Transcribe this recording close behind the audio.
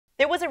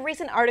There was a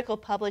recent article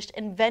published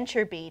in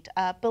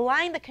VentureBeat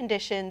belying the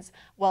conditions,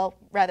 well,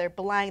 rather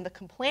belying the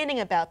complaining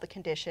about the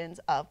conditions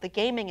of the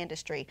gaming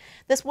industry.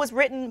 This was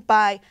written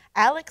by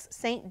Alex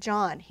St.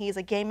 John. He's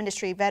a game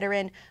industry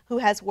veteran who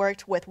has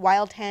worked with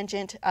Wild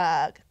Tangent,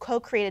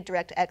 co-created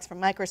DirectX from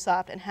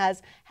Microsoft, and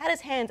has had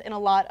his hands in a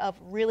lot of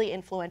really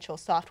influential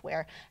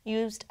software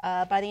used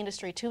by the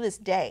industry to this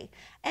day.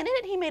 And in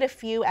it, he made a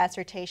few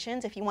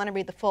assertions. If you want to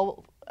read the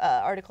full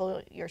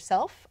article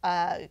yourself,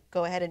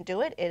 go ahead and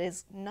do it. It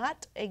is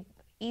not an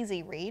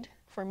easy read,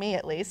 for me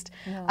at least.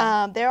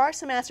 No. There are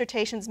some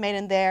assertions made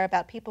in there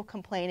about people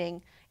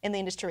complaining in the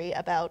industry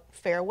about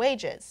fair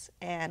wages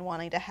and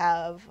wanting to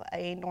have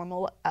a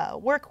normal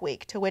work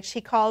week, to which he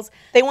calls,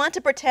 they want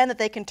to pretend that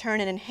they can turn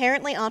an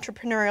inherently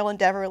entrepreneurial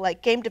endeavor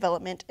like game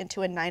development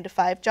into a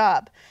 9-to-5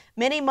 job.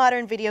 Many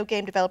modern video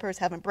game developers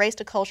have embraced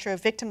a culture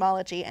of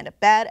victimology and a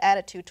bad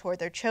attitude toward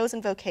their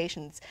chosen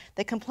vocations.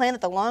 They complain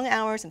that the long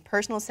hours and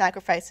personal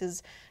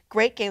sacrifices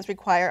great games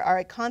require are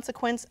a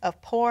consequence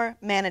of poor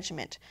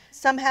management.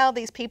 Somehow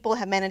these people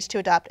have managed to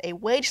adopt a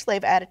wage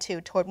slave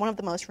attitude toward one of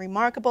the most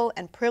remarkable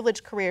and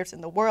privileged careers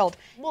in the world.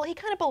 Well, he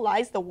kind of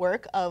belies the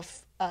work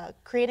of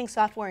creating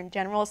software in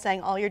general,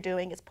 saying all you're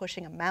doing is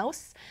pushing a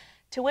mouse,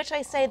 to which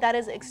I say that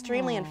is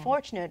extremely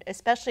unfortunate,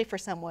 especially for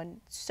someone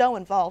so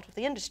involved with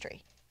the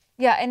industry.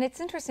 Yeah, and it's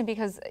interesting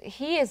because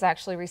he has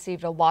actually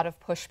received a lot of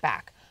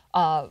pushback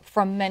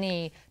from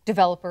many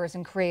developers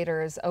and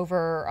creators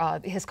over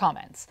his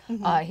comments.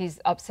 He's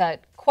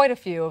upset quite a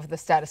few of the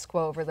status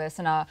quo over this,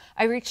 and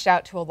I reached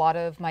out to a lot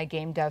of my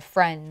game dev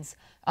friends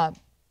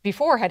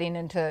before heading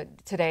into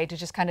today to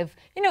just kind of,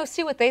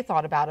 see what they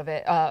thought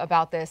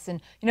about this.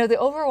 And, the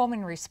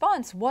overwhelming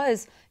response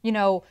was,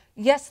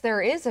 yes,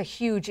 there is a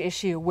huge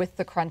issue with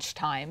the crunch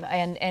time,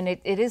 and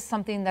it is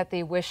something that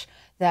they wish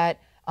that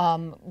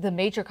the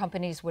major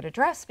companies would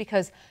address,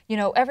 because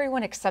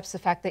everyone accepts the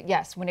fact that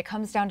yes, when it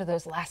comes down to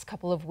those last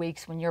couple of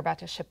weeks when you're about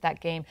to ship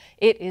that game,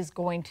 it is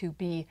going to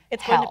be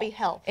hell. Going to be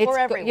hell for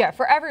everyone. Yeah,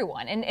 for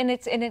everyone, and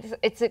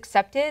it's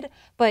accepted.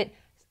 But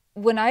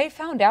when I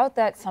found out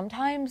that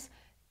sometimes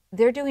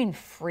they're doing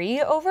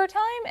free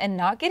overtime and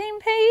not getting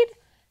paid,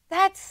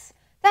 that's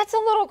a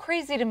little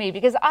crazy to me,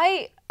 because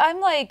I'm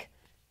like,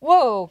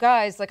 whoa,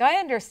 guys, like I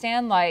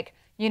understand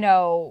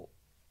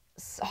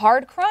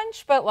hard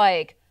crunch, but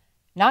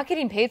not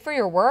getting paid for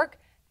your work,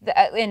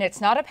 and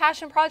it's not a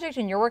passion project,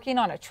 and you're working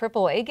on a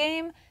AAA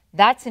game,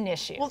 that's an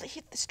issue. Well,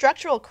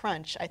 structural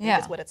crunch, I think,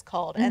 is what it's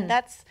called. And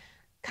that's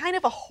kind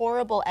of a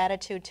horrible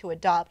attitude to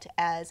adopt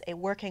as a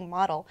working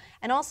model,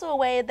 and also a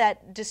way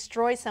that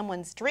destroys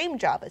someone's dream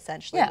job,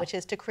 essentially, which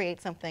is to create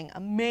something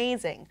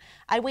amazing.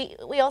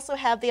 We also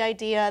have the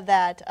idea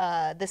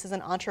that this is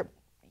an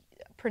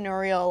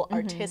entrepreneurial,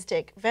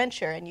 artistic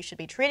venture, and you should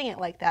be treating it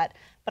like that.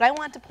 But I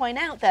want to point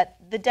out that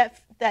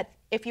that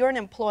if you're an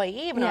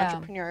employee of an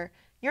entrepreneur,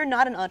 you're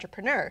not an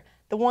entrepreneur.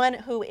 The one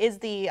who is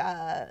the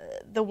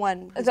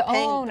one who's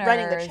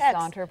running the checks, the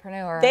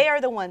entrepreneur, they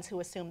are the ones who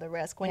assume the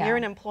risk. When you're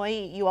an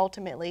employee, you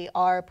ultimately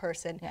are a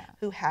person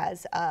who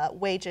has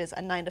wages,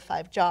 a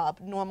 9-to-5 job,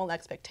 normal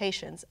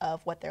expectations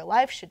of what their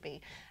life should be.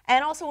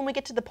 And also, when we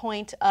get to the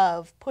point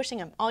of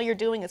all you're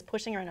doing is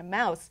pushing around a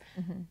mouse.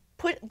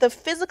 The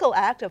physical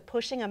act of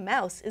pushing a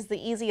mouse is the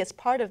easiest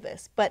part of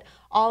this, but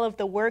all of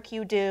the work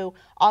you do,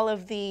 all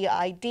of the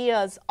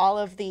ideas, all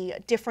of the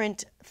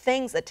different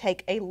things that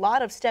take a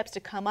lot of steps to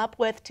come up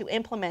with, to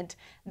implement,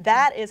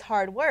 that is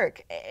hard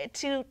work.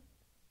 To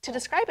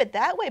describe it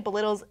that way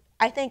belittles,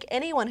 I think,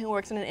 anyone who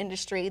works in an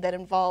industry that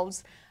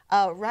involves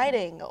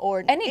writing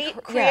or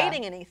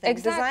creating anything,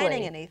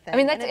 designing anything. I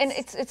mean,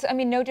 it's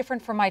no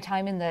different from my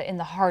time in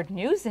the hard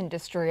news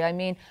industry. I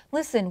mean,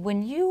 listen,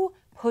 when you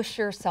push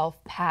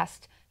yourself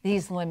past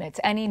these limits,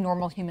 any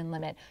normal human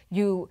limit,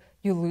 you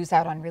lose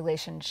out on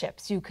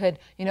relationships. You could,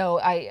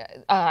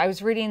 I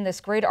was reading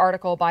this great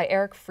article by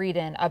Eric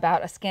Frieden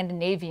about a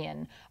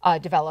Scandinavian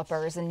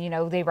developers, and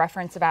they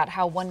reference about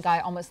how one guy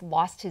almost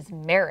lost his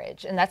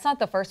marriage, and that's not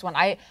the first one.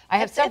 I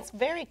have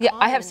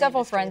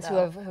several friends who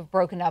have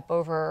broken up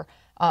over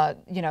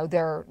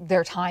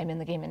their time in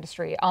the game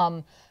industry.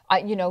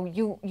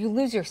 You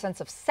lose your sense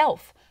of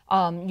self.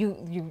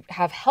 You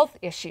have health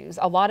issues.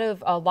 A lot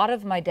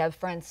of my dev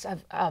friends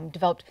have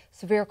developed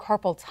severe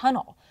carpal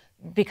tunnel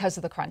because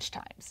of the crunch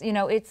times.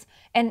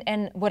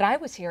 And what I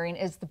was hearing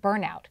is the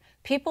burnout.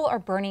 People are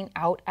burning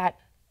out at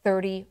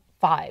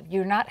 35.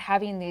 You're not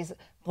having these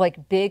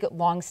big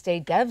long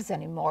stay devs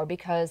anymore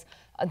because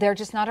they're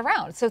just not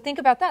around. So think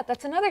about that.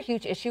 That's another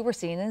huge issue we're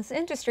seeing in this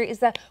industry, is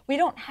that we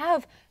don't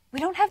have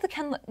the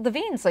Ken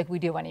Levines like we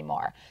do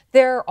anymore.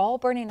 They're all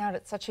burning out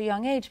at such a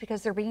young age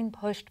because they're being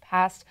pushed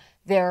past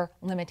their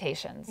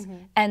limitations.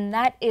 And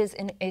that is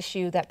an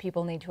issue that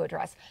people need to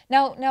address.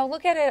 Now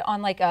look at it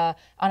on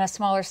on a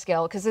smaller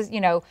scale, because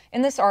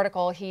in this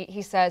article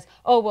he says,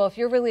 oh, well, if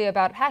you're really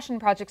about passion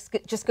projects,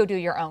 just go do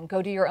your own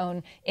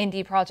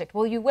indie project.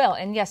 Well, you will,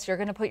 and yes, you're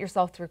going to put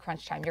yourself through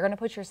crunch time. You're going to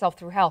put yourself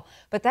through hell,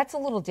 but that's a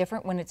little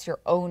different when it's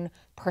your own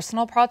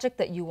personal project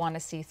that you want to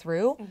see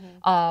through.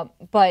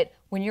 But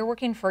when you're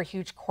working for a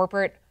huge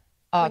corporate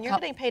When you're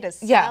getting paid a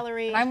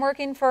salary. Yeah, I'm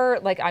working for,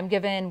 like, I'm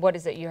given, what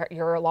is it?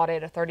 You're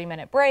allotted a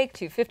 30-minute break,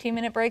 2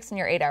 15-minute breaks in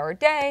your 8-hour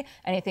day,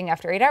 anything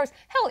after 8 hours.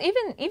 Hell,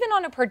 even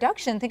on a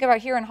production, think about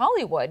here in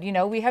Hollywood, you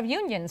know, we have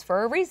unions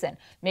for a reason.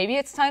 Maybe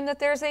it's time that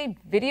there's a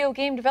video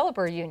game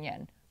developer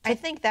union. I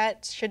think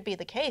that should be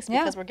the case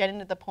because we're getting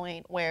to the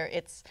point where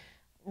it's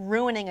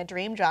ruining a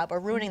dream job or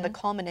ruining the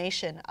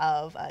culmination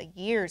of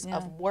years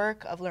of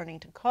work, of learning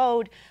to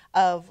code,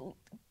 of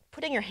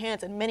putting your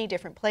hands in many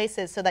different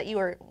places so that you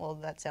are, well,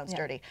 that sounds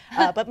dirty,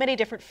 but many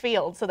different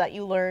fields so that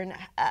you learn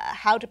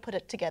how to put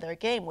it together a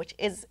game, which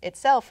is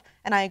itself,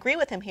 and I agree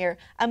with him here,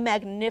 a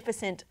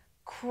magnificent,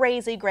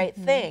 crazy great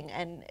thing.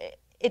 And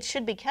it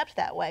should be kept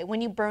that way. When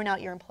you burn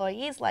out your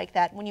employees like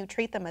that, when you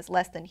treat them as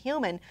less than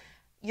human,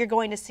 you're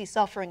going to see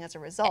suffering as a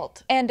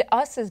result. And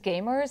us as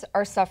gamers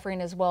are suffering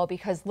as well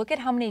because look at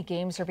how many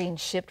games are being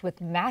shipped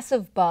with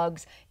massive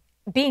bugs,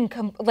 being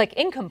like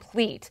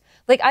incomplete.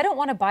 Like, I don't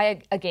want to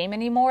buy a game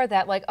anymore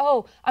that, like,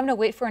 oh, I'm going to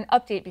wait for an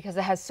update because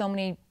it has so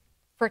many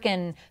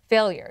freaking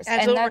failures.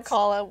 And you'll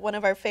recall one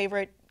of our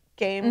favorite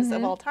games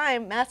of all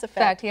time, Mass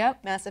Effect.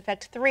 Mass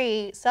Effect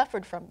 3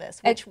 suffered from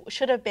this, which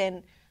should have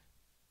been,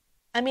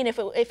 I mean, if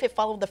it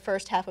followed the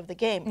first half of the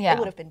game, it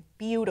would have been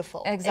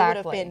beautiful. Exactly.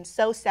 It would have been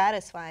so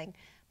satisfying.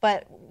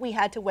 But we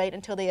had to wait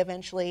until they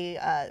eventually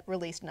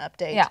released an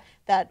update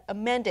that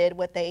amended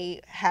what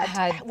they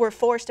were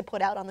forced to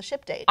put out on the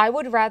ship date. I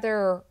would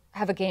rather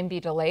have a game be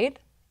delayed,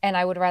 and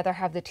I would rather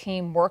have the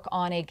team work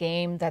on a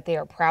game that they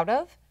are proud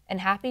of and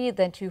happy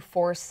than to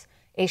force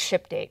a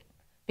ship date.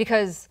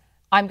 Because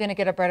I'm going to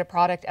get a better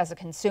product as a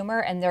consumer,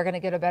 and they're going to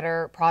get a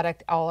better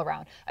product all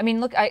around. I mean,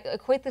 look, I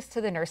equate this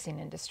to the nursing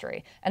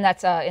industry, and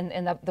that's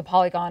in the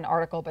Polygon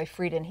article by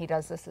Frieden, he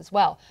does this as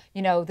well.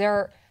 You know,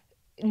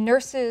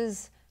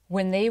 nurses,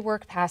 when they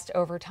work past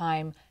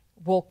overtime,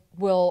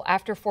 will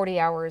after 40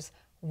 hours,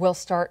 will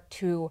start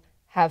to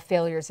have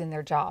failures in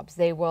their jobs.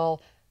 They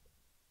will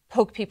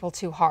poke people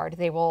too hard.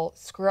 They will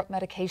screw up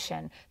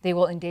medication. They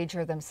will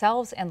endanger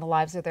themselves and the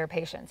lives of their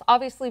patients.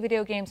 Obviously,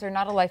 video games are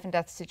not a life and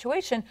death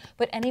situation,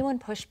 but anyone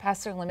pushed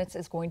past their limits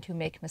is going to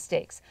make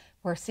mistakes.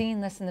 We're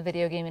seeing this in the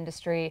video game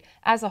industry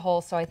as a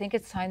whole, so I think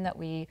it's time that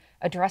we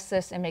address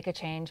this and make a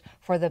change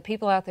for the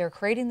people out there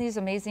creating these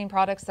amazing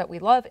products that we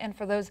love and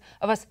for those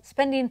of us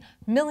spending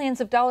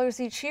millions of dollars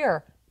each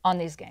year on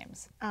these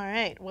games. All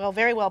right. Well,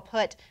 very well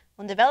put.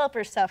 When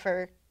developers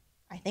suffer,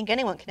 I think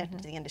anyone connected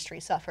to the industry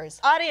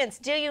suffers. Audience,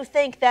 do you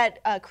think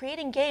that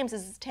creating games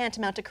is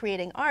tantamount to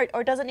creating art,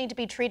 or does it need to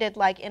be treated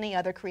like any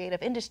other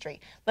creative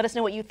industry? Let us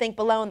know what you think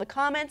below in the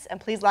comments,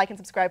 and please like and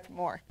subscribe for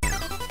more.